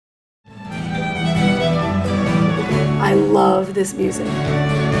love this music.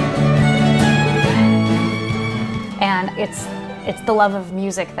 And it's the love of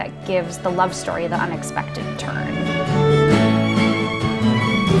music that gives the love story the unexpected turn.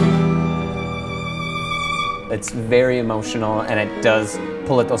 It's very emotional, and it does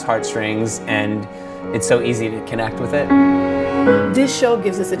pull at those heartstrings, and it's so easy to connect with it. This show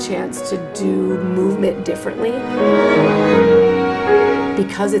gives us a chance to do movement differently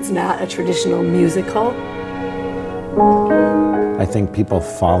because it's not a traditional musical. I think people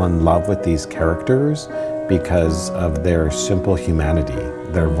fall in love with these characters because of their simple humanity,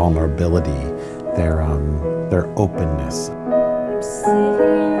 their vulnerability, their openness.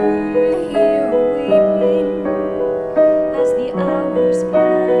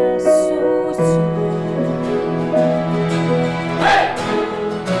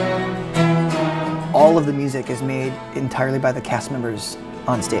 All of the music is made entirely by the cast members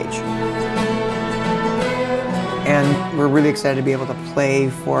on stage. And we're really excited to be able to play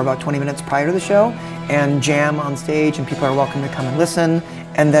for about 20 minutes prior to the show and jam on stage, and people are welcome to come and listen,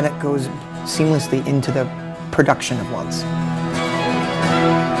 and then it goes seamlessly into the production of Once.